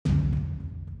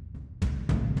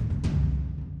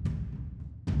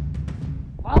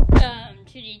Welcome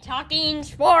to the Talking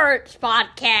Sports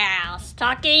Podcast.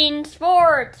 Talking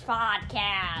Sports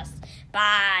Podcast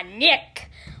by Nick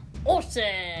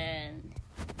Olson.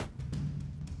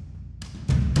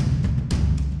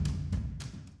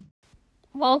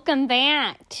 Welcome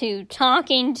back to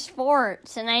Talking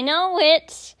Sports. And I know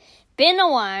it's been a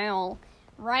while,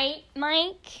 right,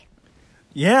 Mike?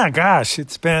 Yeah, gosh,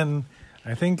 it's been,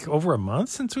 I think, over a month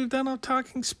since we've done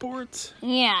Talking Sports.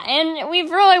 Yeah, and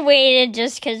we've really waited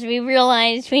just because we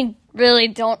realized we really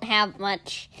don't have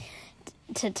much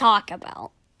to talk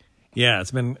about. Yeah,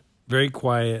 it's been very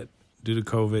quiet due to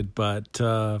COVID,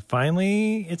 but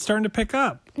finally it's starting to pick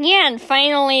up. Yeah, and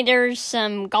finally there's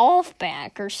some golf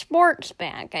back, or sports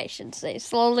back, I should say,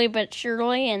 slowly but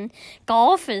surely, and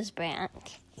golf is back.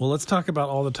 Well, let's talk about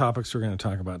all the topics we're going to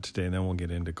talk about today, and then we'll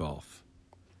get into golf.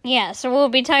 Yeah, so we'll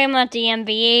be talking about the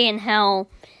NBA and how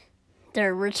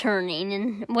they're returning,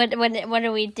 and what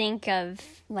do we think of,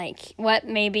 like, what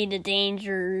may be the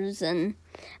dangers and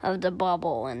of the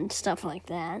bubble and stuff like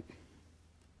that.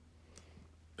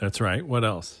 That's right. What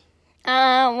else?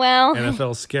 Well...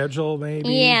 NFL schedule, maybe?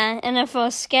 Yeah,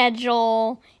 NFL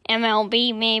schedule,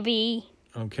 MLB, maybe.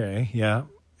 Okay, yeah.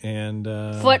 And...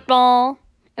 football,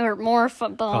 or more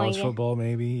football. College football,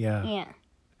 maybe, yeah. Yeah.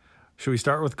 Should we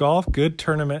start with golf? Good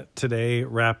tournament today,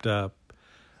 wrapped up.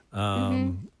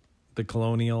 The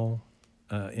Colonial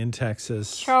in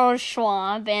Texas. Charles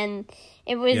Schwab, and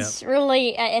it was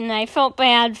really... and I felt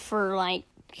bad for, like,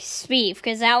 Spieth,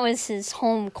 because that was his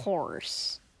home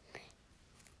course.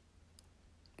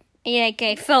 Yeah, like,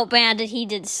 I felt bad that he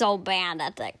did so bad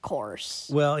at that course.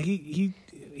 Well, he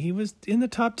was in the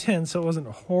top 10, so it wasn't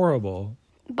horrible.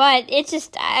 But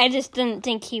I just didn't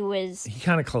think he was... He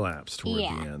kind of collapsed toward the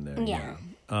end there.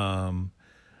 Yeah.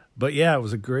 But yeah, it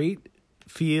was a great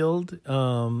field.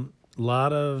 A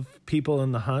lot of people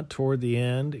in the hunt toward the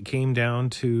end. It came down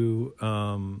to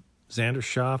Xander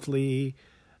Schauffele,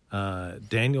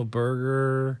 Daniel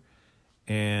Berger,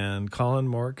 and Colin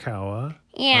Morikawa.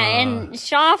 Yeah, and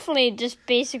Schauffele just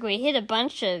basically hit a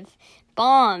bunch of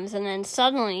bombs, and then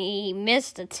suddenly he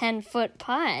missed a 10-foot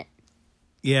putt.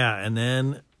 Yeah, and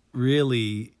then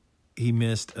really he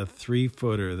missed a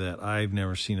 3-footer that I've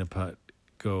never seen a putt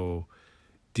go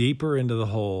deeper into the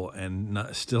hole and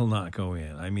still not go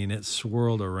in. I mean, it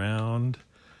swirled around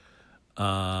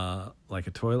like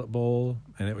a toilet bowl,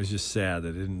 and it was just sad that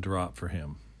it didn't drop for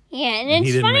him. Yeah, and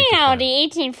it's funny how the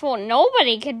 18th hole,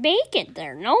 nobody could make it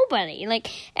there. Nobody. Like,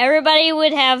 everybody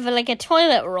would have, like, a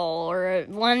toilet roll or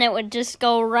one that would just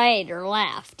go right or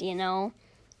left, you know?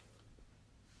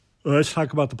 Well, let's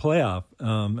talk about the playoff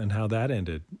and how that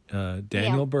ended.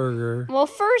 Daniel Berger, well,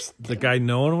 first, the guy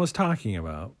no one was talking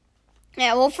about.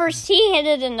 Yeah, well, first he hit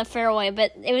it in the fairway,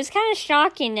 but it was kind of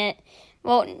shocking that,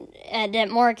 that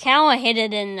Morikawa hit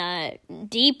it in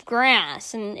deep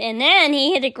grass, and then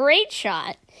he hit a great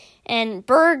shot, and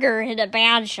Berger hit a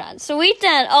bad shot. So we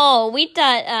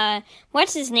thought,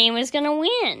 what's his name was going to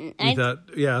win. I thought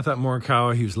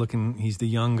Morikawa, he's the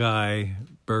young guy.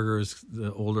 Berger's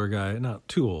the older guy, not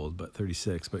too old, but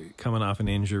 36, but coming off an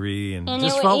injury, and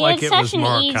just felt like it was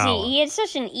Morikawa. He had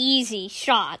such an easy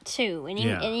shot, too, and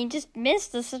he just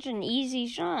missed such an easy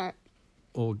shot.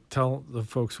 Well, tell the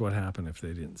folks what happened if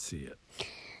they didn't see it.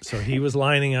 So he was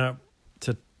lining up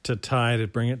to tie to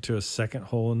bring it to a second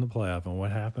hole in the playoff, and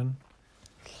what happened?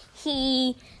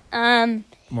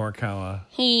 Morikawa.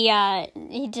 He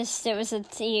just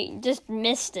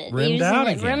missed it. Rimmed out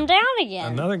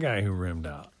again. Another guy who rimmed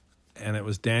out, and it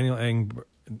was Daniel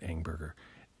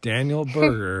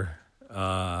Berger,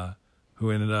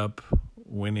 who ended up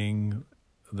winning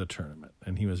the tournament,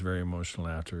 and he was very emotional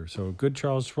after. So good,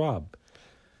 Charles Schwab.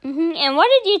 Mm-hmm. And what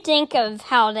did you think of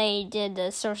how they did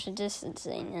the social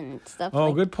distancing and stuff?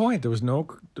 Oh, good point. There was no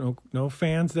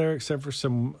fans there except for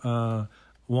some.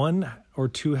 One or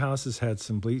two houses had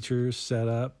some bleachers set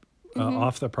up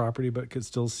off the property, but could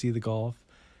still see the golf,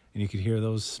 and you could hear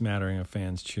those smattering of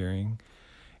fans cheering.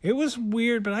 It was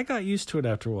weird, but I got used to it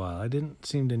after a while. I didn't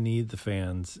seem to need the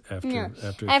fans after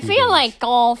I feel like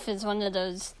golf is one of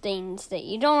those things that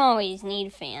you don't always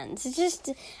need fans. It's just,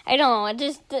 I don't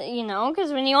know,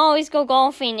 because when you always go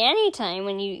golfing anytime,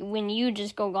 when you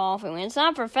just go golfing, when it's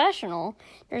not professional,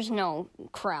 there's no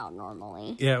crowd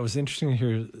normally. Yeah, it was interesting to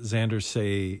hear Xander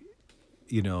say,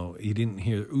 he didn't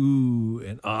hear ooh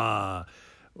and ah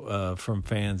from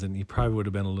fans, and he probably would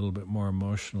have been a little bit more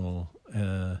emotional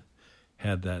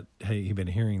had he been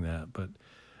hearing that. But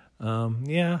I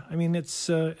mean, it's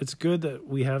good that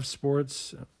we have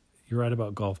sports. You're right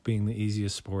about golf being the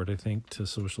easiest sport, I think, to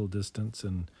social distance.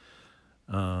 And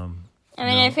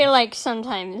I feel like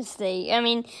sometimes they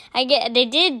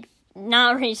did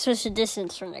not really social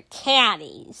distance from the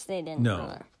caddies. They didn't.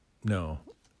 No.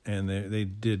 And they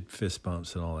did fist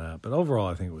bumps and all that. But overall,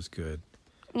 I think it was good.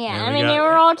 Yeah, I mean, they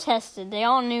were all tested. They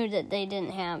all knew that they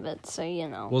didn't have it, so,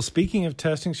 Well, speaking of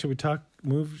testing, should we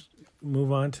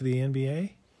move on to the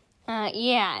NBA?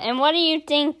 Yeah, and what do you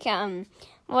think? A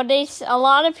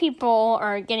lot of people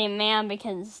are getting mad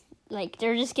because,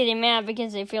 they're just getting mad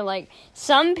because they feel like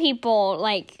some people,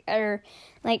 are,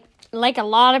 a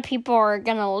lot of people are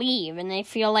gonna leave, and they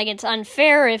feel like it's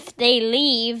unfair if they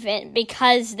leave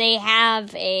because they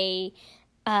have a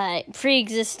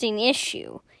pre-existing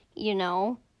issue,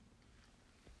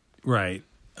 Right.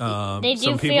 They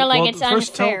do feel like it's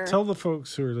unfair. Tell the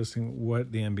folks who are listening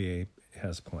what the NBA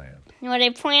has planned. Well, they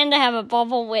plan to have a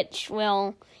bubble which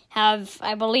will have,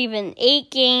 I believe, an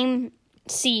 8-game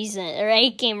season or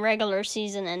 8-game regular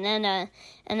season, and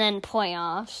then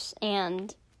playoffs,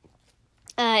 and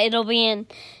it'll be in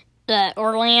the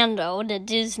Orlando, the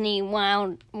Disney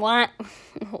wide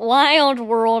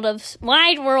world of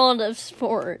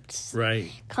sports,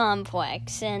 right,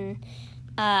 complex, and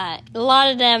a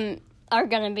lot of them are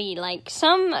going to be I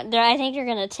think they're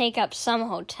going to take up some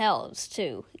hotels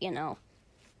too,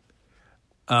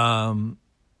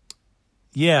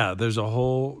 Yeah, there's a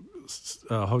whole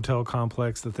hotel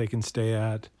complex that they can stay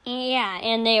at. Yeah,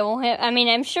 and they will have,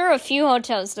 I'm sure a few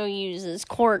hotels they'll use as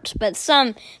courts, but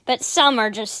some are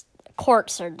just,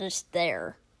 courts are just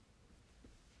there.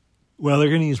 Well, they're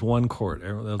going to use one court.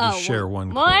 They'll just share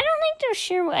one court. Well, I don't think they'll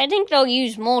share. I think they'll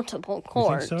use multiple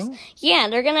courts. You think so? Yeah,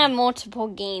 they're going to have multiple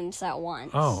games at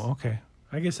once. Oh, okay.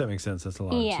 I guess that makes sense. That's a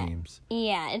lot of teams.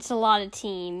 Yeah, it's a lot of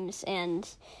teams.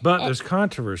 But there's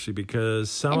controversy because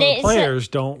some of the players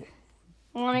don't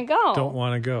want to go. Don't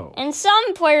want to go. And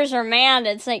some players are mad.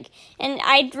 It's and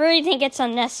I really think it's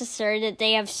unnecessary that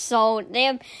they have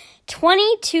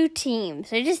 22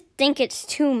 teams. I just think it's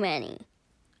too many.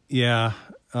 Yeah.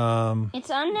 It's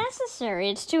unnecessary.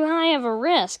 It's too high of a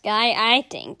risk, I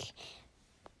think.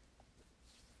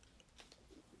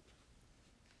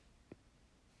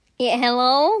 Yeah,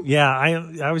 hello? Yeah,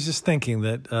 I was just thinking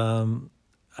that,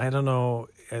 I don't know,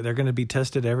 they're going to be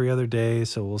tested every other day,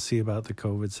 so we'll see about the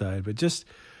COVID side. But just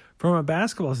from a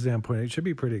basketball standpoint, it should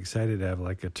be pretty excited to have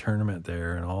a tournament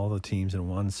there and all the teams in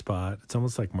one spot. It's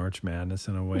almost like March Madness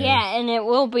in a way. Yeah, and it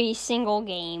will be single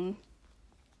game.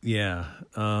 Yeah,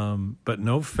 but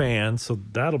no fans, so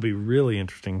that'll be really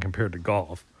interesting compared to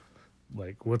golf.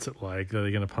 What's it like? Are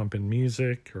they going to pump in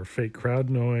music or fake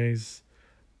crowd noise?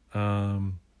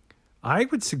 I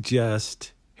would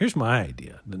suggest, here's my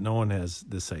idea, that no one has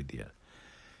this idea.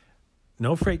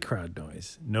 No fake crowd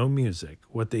noise, no music.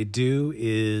 What they do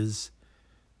is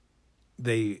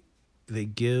they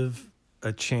give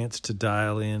a chance to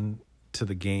dial in to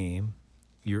the game,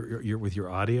 you're with your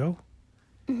audio.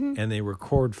 Mm-hmm. And they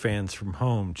record fans from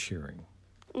home cheering.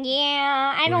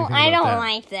 Yeah, I don't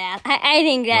like that. I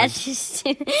think that's just.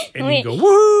 And you go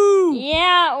woo!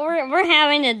 Yeah, we're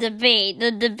having a debate.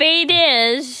 The debate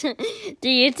is: do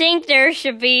you think there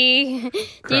should be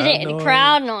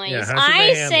crowd noise? Yeah,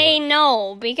 I say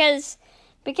no because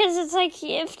it's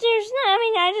if there's no.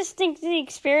 I just think the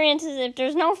experience is if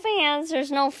there's no fans,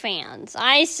 there's no fans.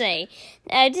 I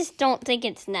just don't think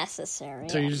it's necessary.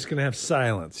 So you're just gonna have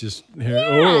silence. Just hear,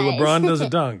 LeBron does a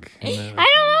dunk. I don't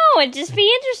know. It'd just be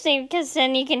interesting because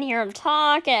then you can hear him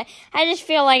talk. I just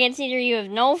feel like it's either you have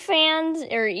no fans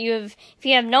or if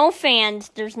you have no fans,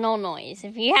 there's no noise.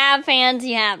 If you have fans,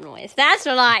 you have noise. That's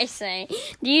what I say.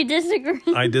 Do you disagree?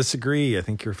 I disagree. I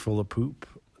think you're full of poop.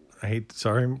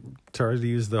 Sorry to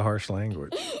use the harsh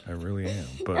language. I really am.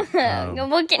 But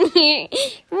what can you?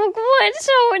 What?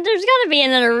 So there's got to be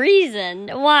another reason.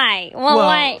 Why?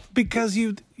 Why? Because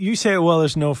you say,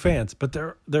 there's no fans, but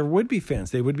there would be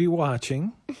fans. They would be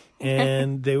watching,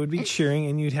 and they would be cheering,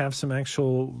 and you'd have some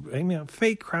actual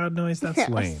fake crowd noise. That's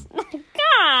lame.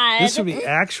 God, this would be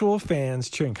actual fans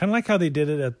cheering, kind of like how they did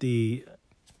it at the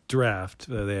draft.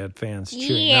 They had fans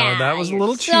cheering. Yeah, now, that was a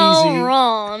little cheesy. So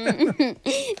wrong.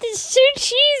 It's too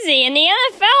cheesy, and the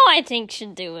NFL I think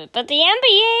should do it, but the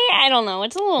NBA I don't know.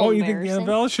 It's a little. You think the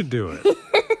NFL should do it?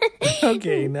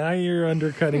 Okay, now you're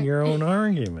undercutting your own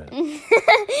argument.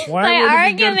 My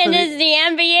argument is the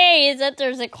NBA is that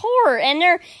there's a court,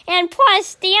 and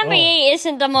plus the NBA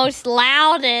isn't the most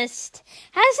loudest.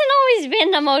 Hasn't always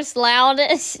been the most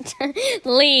loudest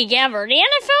league ever. The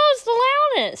NFL is the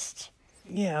loudest.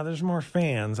 Yeah, there's more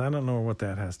fans. I don't know what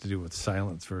that has to do with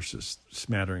silence versus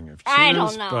smattering of cheers. I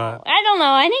don't know.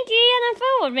 I think the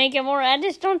NFL would make it more. I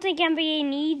just don't think NBA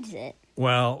needs it.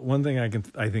 Well, one thing I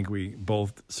think we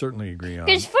both certainly agree on.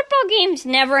 Because football games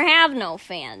never have no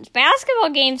fans. Basketball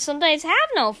games sometimes have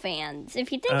no fans,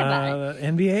 if you think about it.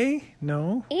 NBA?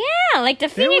 No. Yeah, like the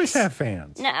They Phoenix... always have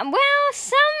fans. No, well,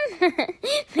 some...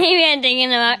 Maybe I'm thinking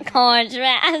about college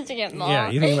basketball. Yeah,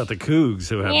 you think about the Cougs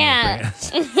who have no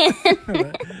fans.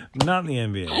 Not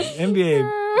in the NBA.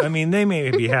 NBA, I mean, they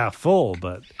may be half full,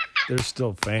 but they're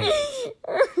still fans.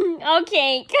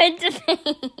 Okay, good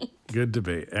debate. Good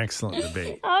debate. Excellent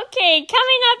debate. Okay,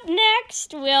 coming up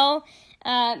next, we'll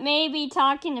maybe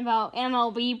talking about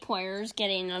MLB players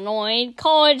getting annoyed,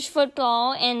 college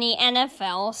football, and the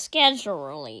NFL schedule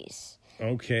release.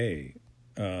 Okay.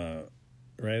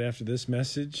 Right after this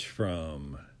message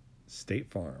from State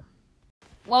Farm.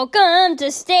 Welcome to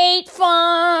State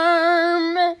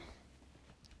Farm.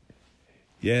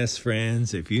 Yes,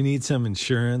 friends, if you need some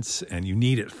insurance and you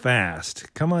need it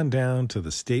fast, come on down to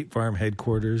the State Farm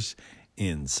headquarters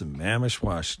in Sammamish,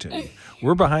 Washington.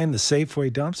 We're behind the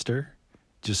Safeway dumpster.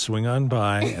 Just swing on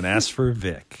by and ask for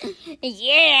Vic.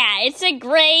 Yeah, it's a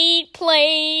great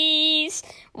place.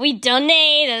 We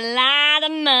donate a lot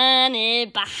of money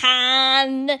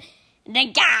behind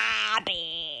the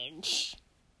garbage.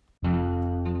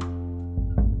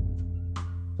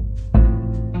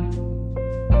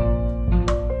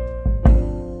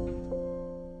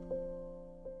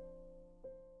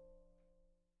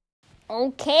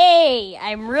 Okay,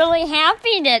 I'm really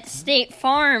happy that State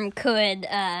Farm could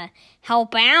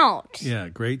help out. Yeah,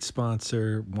 great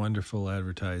sponsor, wonderful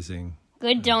advertising.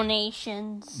 Good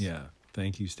donations. Yeah,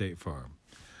 thank you, State Farm.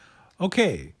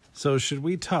 Okay, so should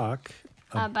we talk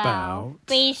about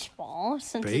baseball?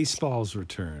 Since baseball's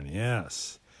return?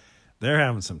 Yes, they're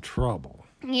having some trouble.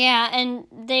 Yeah, and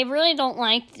they really don't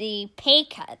like the pay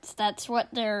cuts. That's what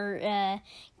they're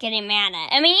getting mad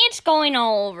at. I mean, it's going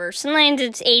all over. Sometimes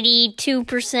it's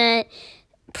 82%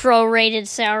 prorated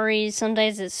salaries.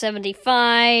 Sometimes it's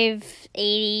 75,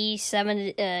 80,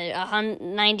 70,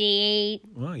 98.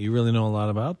 Well, you really know a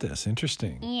lot about this.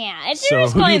 Interesting. Yeah, it's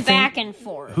just going back and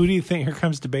forth. Who do you think, here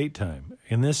comes debate time,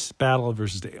 in this battle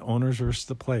versus the owners versus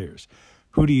the players,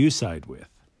 who do you side with?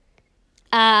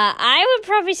 I would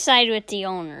probably side with the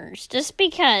owners, just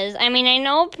because, I mean, I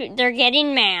know they're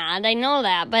getting mad, I know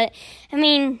that, but, I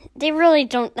mean, they really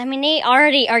don't, I mean, they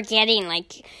already are getting,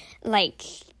 like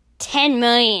 10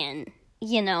 million,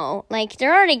 you know, like,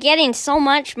 they're already getting so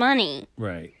much money.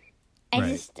 Right.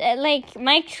 Just, like,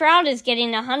 Mike Trout is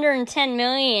getting $110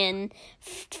 million,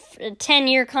 a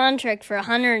 10-year contract for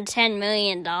 $110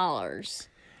 million.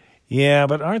 Yeah,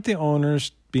 but aren't the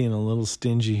owners being a little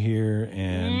stingy here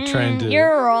and trying to...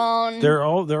 You're wrong.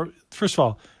 They're first of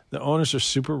all, the owners are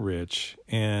super rich,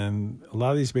 and a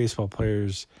lot of these baseball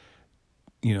players,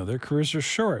 you know, their careers are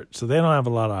short, so they don't have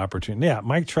a lot of opportunity. Yeah,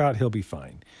 Mike Trout, he'll be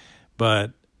fine.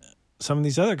 But some of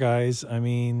these other guys, I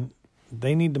mean,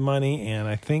 they need the money, and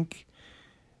I think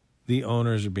the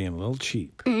owners are being a little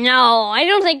cheap. No, I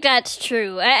don't think that's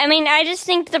true. I mean, I just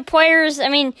think the players, I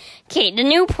mean, okay, the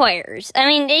new players, I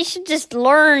mean, they should just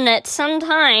learn that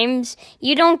sometimes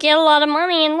you don't get a lot of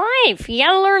money in life. You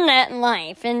gotta learn that in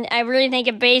life. And I really think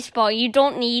in baseball, you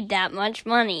don't need that much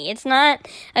money. It's not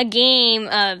a game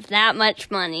of that much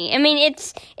money. I mean,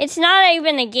 it's not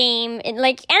even a game,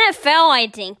 like NFL, I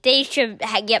think, they should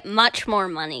get much more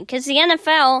money. Because the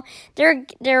NFL,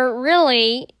 they're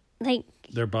really, like,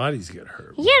 their bodies get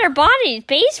hurt. Yeah, their bodies.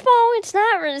 Baseball, it's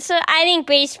not really. So I think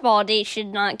baseball, they should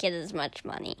not get as much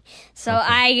money. So okay.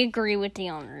 I agree with the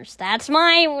owners. That's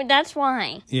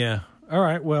why. Yeah. All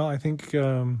right. Well, I think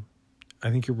you're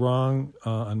wrong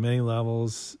on many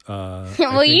levels.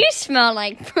 Well, you smell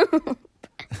like poop.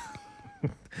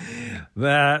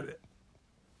 That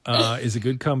is a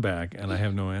good comeback, and I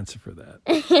have no answer for that.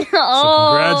 So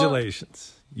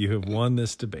congratulations. You have won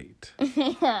this debate.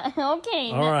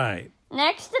 Okay. All right.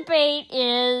 Next debate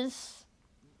is,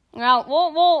 well,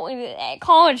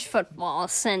 college football,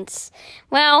 since,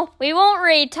 well, we won't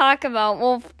really talk about,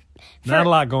 not a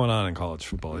lot going on in college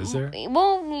football, is there?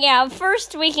 Well, yeah,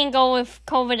 first we can go with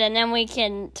COVID, and then we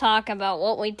can talk about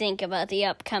what we think about the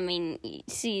upcoming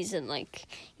season,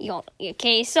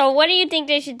 okay, so what do you think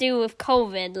they should do with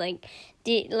COVID,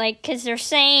 because they're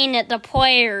saying that the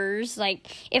players,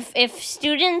 if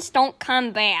students don't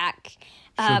come back...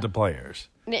 Should the players?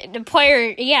 The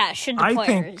player, yeah, should the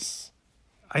players?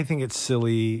 I think it's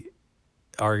silly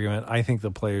argument. I think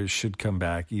the players should come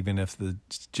back, even if the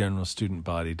general student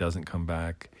body doesn't come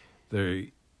back.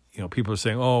 People are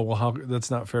saying, "Oh, well,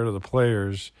 that's not fair to the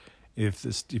players." If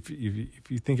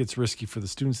you think it's risky for the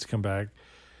students to come back,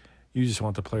 you just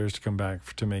want the players to come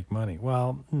back to make money.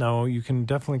 Well, no, you can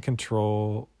definitely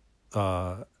control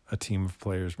a a team of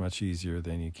players much easier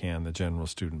than you can the general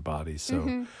student body.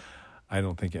 So I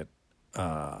don't think it.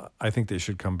 I think they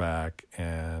should come back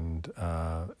and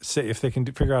say if they can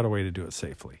figure out a way to do it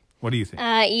safely. What do you think?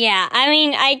 Yeah, I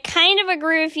mean, I kind of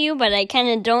agree with you, but I kind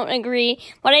of don't agree.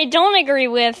 What I don't agree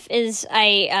with is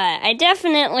I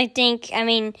definitely think,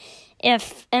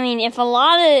 if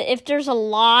there's a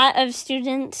lot of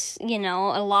students,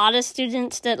 a lot of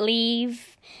students that leave,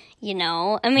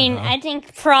 I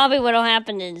think probably what'll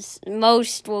happen is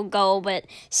most will go, but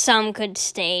some could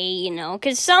stay,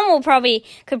 because some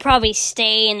could probably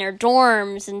stay in their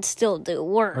dorms and still do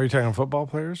work. Are you talking football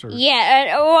players? Or?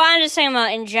 Yeah, I'm just talking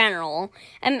about in general.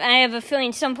 I have a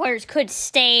feeling some players could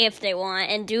stay if they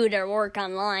want and do their work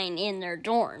online in their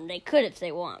dorm. They could if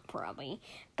they want, probably.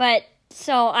 But,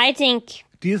 so I think...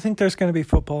 Do you think there's going to be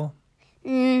football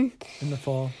in the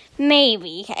fall?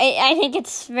 Maybe. I think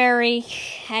it's very...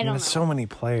 I don't know. There's so many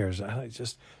players.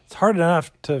 It's hard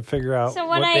enough to figure out so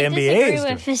what the I NBA disagree is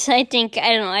with doing. is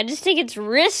I just think it's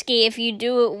risky if you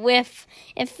do it with...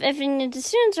 If the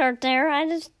students aren't there, I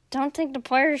just don't think the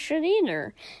players should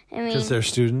either. Because they're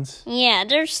students? Yeah,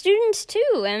 they're students too.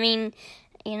 Yeah,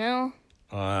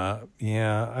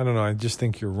 I don't know. I just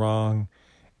think you're wrong,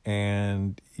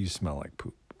 and you smell like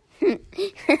poop.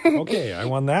 Okay, I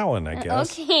won that one, I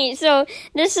guess. Okay, so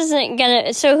this isn't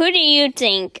gonna. So who do you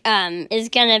think is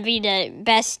gonna be the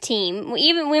best team?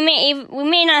 We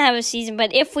may not have a season,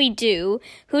 but if we do,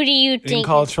 who do you think in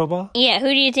college football? Yeah, who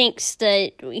do you think's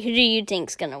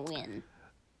gonna win?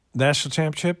 National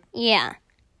championship? Yeah.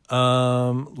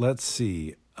 Let's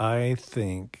see. I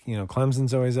think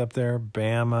Clemson's always up there.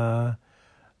 Bama.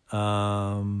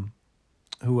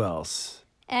 Who else?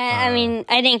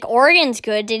 I think Oregon's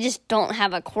good. They just don't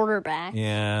have a quarterback.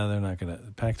 Yeah, they're not going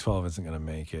to. Pac-12 isn't going to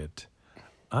make it.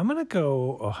 I'm going to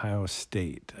go Ohio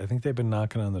State. I think they've been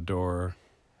knocking on the door,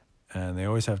 and they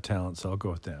always have talent, so I'll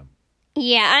go with them.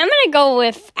 Yeah, I'm going to go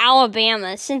with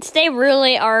Alabama since they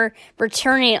really are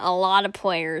returning a lot of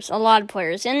players.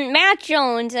 And Matt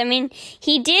Jones,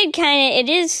 he did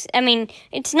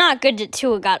it's not good that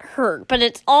Tua got hurt, but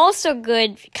it's also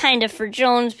good kind of for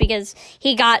Jones because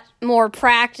he got more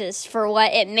practice for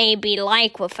what it may be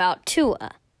like without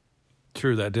Tua.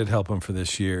 True, that did help him for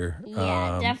this year.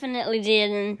 Yeah, definitely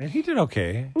did. And he did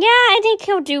okay. Yeah, I think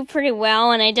he'll do pretty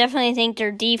well, and I definitely think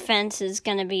their defense is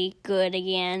going to be good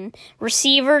again.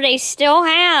 Receiver, they still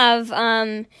have,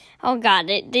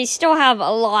 they still have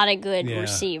a lot of good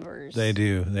receivers. They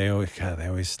do. They always have a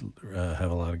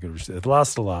lot of good receivers. They've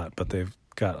lost a lot, but they've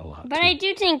got a lot. But too. I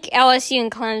do think LSU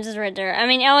and Clemson right there.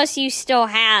 LSU still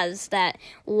has that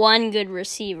one good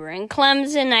receiver. And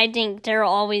Clemson, I think they're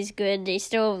always good. They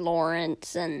still have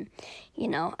Lawrence. And,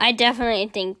 I definitely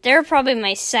think they're probably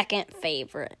my second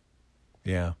favorite.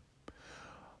 Yeah.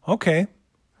 Okay.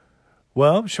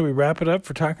 Well, should we wrap it up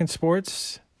for talking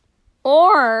sports?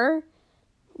 Or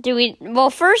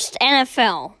first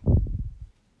NFL.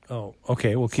 Oh,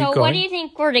 okay. We'll keep going. So what do you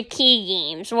think were the key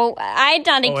games? Well, I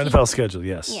thought NFL schedule,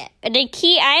 yes. Yeah.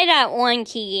 I thought one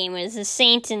key game was the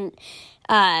Saints and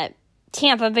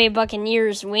Tampa Bay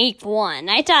Buccaneers week 1.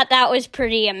 I thought that was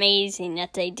pretty amazing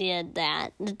that they did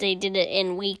that they did it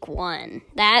in week 1.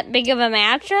 That big of a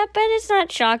matchup, but it's not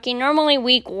shocking. Normally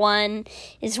week 1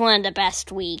 is one of the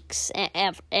best weeks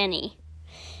any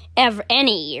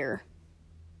year.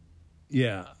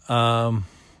 Yeah.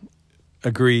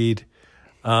 Agreed.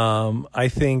 I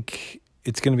think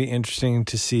it's going to be interesting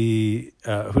to see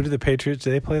who do the Patriots.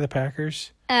 Do they play the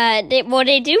Packers? They do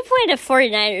play the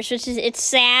 49ers, which is it's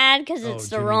sad because it's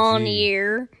the wrong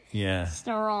year. Yeah, it's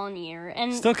the wrong year,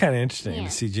 and still kind of interesting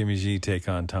to see Jimmy G take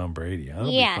on Tom Brady. That'll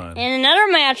be fun. And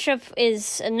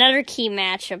another key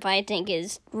matchup I think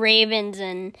is Ravens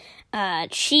and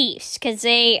Chiefs because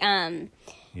they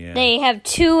have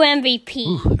 2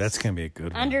 MVPs. Ooh, that's going to be a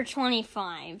good one. Under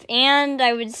 25. And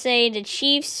I would say the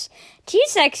Chiefs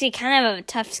actually kind of have a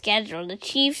tough schedule. The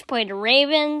Chiefs play the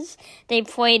Ravens, they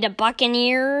play the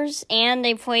Buccaneers, and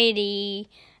they play they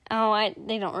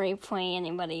don't really play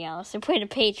anybody else. They play the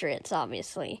Patriots,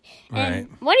 obviously. And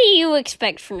what do you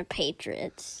expect from the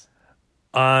Patriots?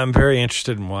 I'm very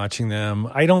interested in watching them.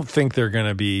 I don't think they're going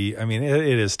to be...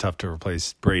 it is tough to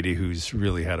replace Brady, who's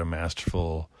really had a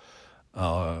masterful...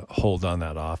 hold on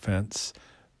that offense,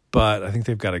 but I think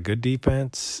they've got a good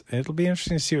defense. It'll be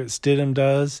interesting to see what Stidham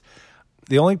does.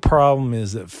 The only problem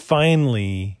is that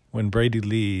finally, when Brady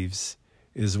leaves,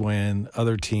 is when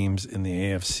other teams in the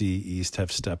AFC East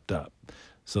have stepped up.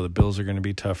 So the Bills are going to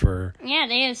be tougher. Yeah,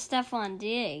 they have Stephon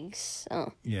Diggs.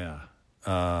 Oh. Yeah.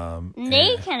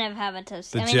 They kind of have a tough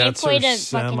schedule. The Jets are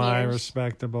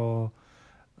semi-respectable.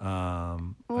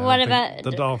 What about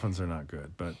the Dolphins? Are not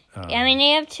good, but I mean, they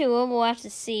have Tua. We'll have to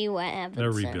see what happens.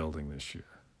 They're rebuilding this year.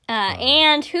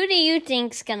 And who do you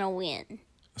think's gonna win?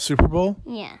 Super Bowl?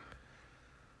 Yeah.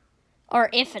 Or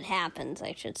if it happens,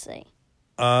 I should say.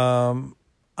 I'm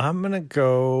gonna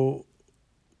go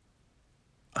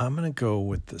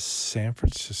with the San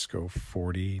Francisco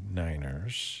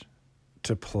 49ers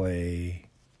to play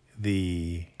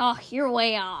the you're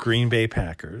way off. Green Bay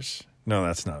Packers. No,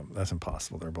 that's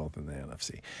impossible. They're both in the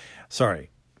NFC. Sorry.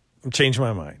 I'm changing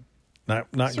my mind. Not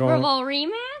Super going Bowl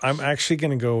rematch? I'm actually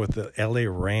going to go with the LA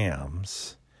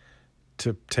Rams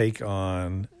to take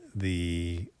on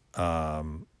the I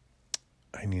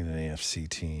need an AFC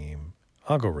team.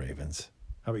 I'll go Ravens.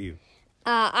 How about you?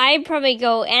 I'd probably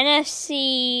go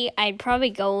NFC. I'd probably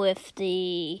go with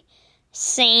the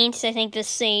Saints. I think the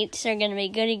Saints are going to be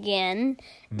good again.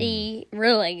 Really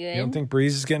good. You don't think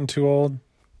Breeze is getting too old?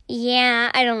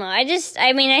 Yeah, I don't know. I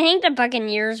think the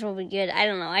Buccaneers will be good. I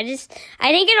don't know. I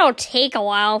think it'll take a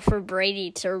while for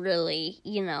Brady to really,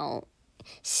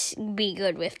 be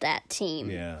good with that team.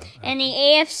 Yeah. And the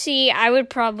AFC, I would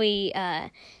probably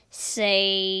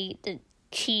say the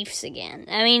Chiefs again.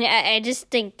 I mean, I just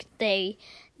think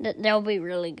they'll be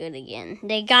really good again.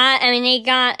 They got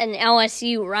an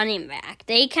LSU running back.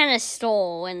 They kind of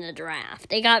stole in the draft.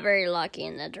 They got very lucky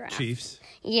in the draft. Chiefs?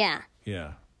 Yeah.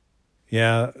 Yeah.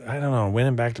 Yeah, I don't know.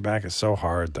 Winning back-to-back is so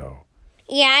hard, though.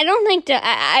 Yeah, I don't think that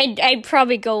I'd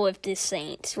probably go with the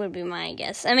Saints would be my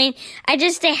guess. I mean,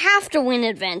 they have to win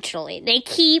eventually. They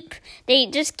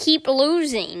just keep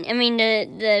losing. I mean,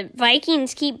 the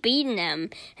Vikings keep beating them,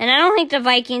 and I don't think the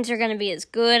Vikings are going to be as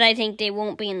good. I think they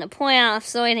won't be in the playoffs,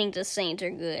 so I think the Saints are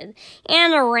good.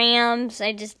 And the Rams,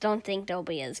 I just don't think they'll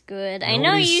be as good. I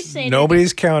know you say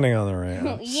nobody's counting on the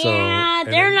Rams. Yeah,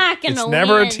 they're not going to win. It's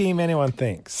never a team anyone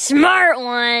thinks. Smart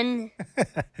one.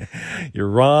 You're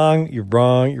wrong. You're wrong.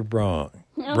 You're wrong.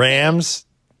 Okay. Rams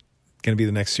going to be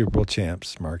the next Super Bowl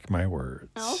champs. Mark my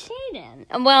words. Okay, then.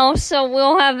 Well, so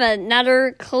we'll have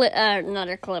another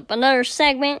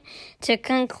segment to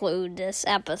conclude this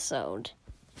episode.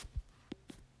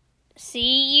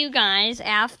 See you guys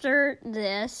after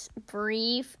this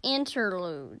brief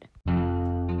interlude.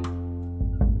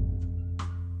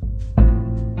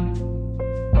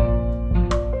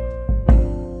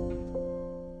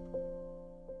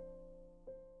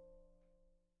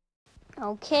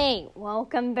 Okay,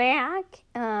 welcome back.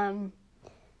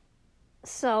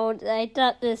 So I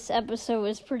thought this episode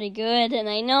was pretty good, and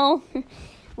I know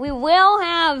we will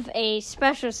have a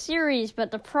special series,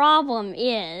 but the problem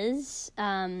is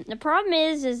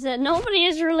that nobody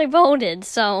has really voted.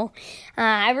 So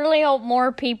I really hope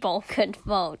more people could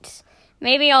vote.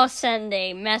 Maybe I'll send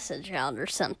a message out or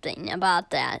something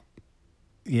about that.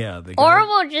 Yeah, or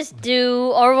we'll just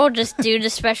do the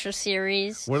special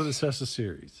series. What are the special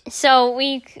series? So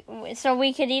we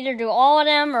could either do all of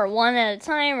them or one at a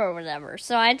time or whatever.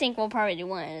 So I think we'll probably do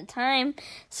one at a time.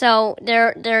 So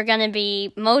they're going to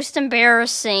be most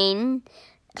embarrassing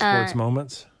sports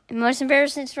moments. Most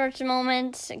embarrassing sports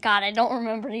moments. God, I don't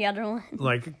remember the other one.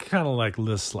 Like kind of like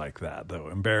lists like that though.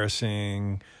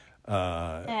 Embarrassing.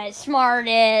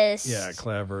 Smartest. Yeah,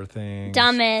 clever things.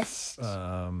 Dumbest.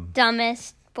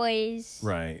 Dumbest, please.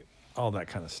 Right. All that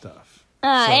kind of stuff.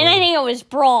 And I think it was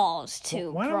brawls,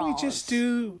 too. Why don't we just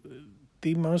do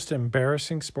the most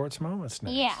embarrassing sports moments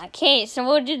next? Yeah, okay. So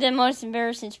we'll do the most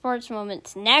embarrassing sports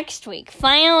moments next week.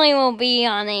 Finally, we'll be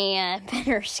on a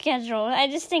better schedule. I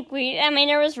just think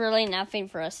there was really nothing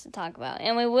for us to talk about.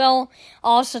 And we will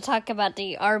also talk about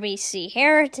the RBC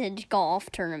Heritage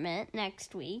Golf Tournament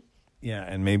next week. Yeah,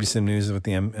 and maybe some news with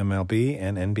the MLB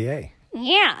and NBA.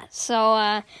 Yeah,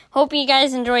 so hope you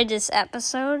guys enjoyed this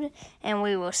episode, and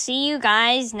we will see you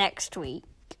guys next week.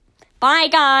 Bye,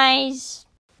 guys.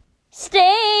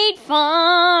 State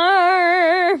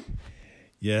Farm.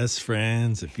 Yes,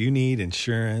 friends, if you need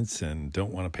insurance and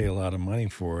don't want to pay a lot of money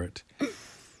for it,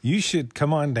 you should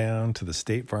come on down to the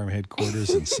State Farm headquarters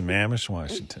in Sammamish,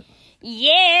 Washington.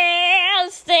 Yeah,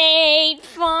 State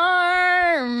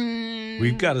Farm.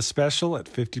 We've got a special at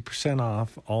 50%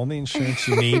 off all the insurance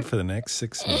you need for the next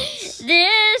 6 months.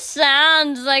 This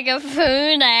sounds like a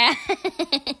food ad.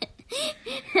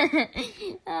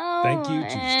 Thank you to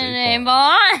State Farm.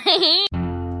 Bye.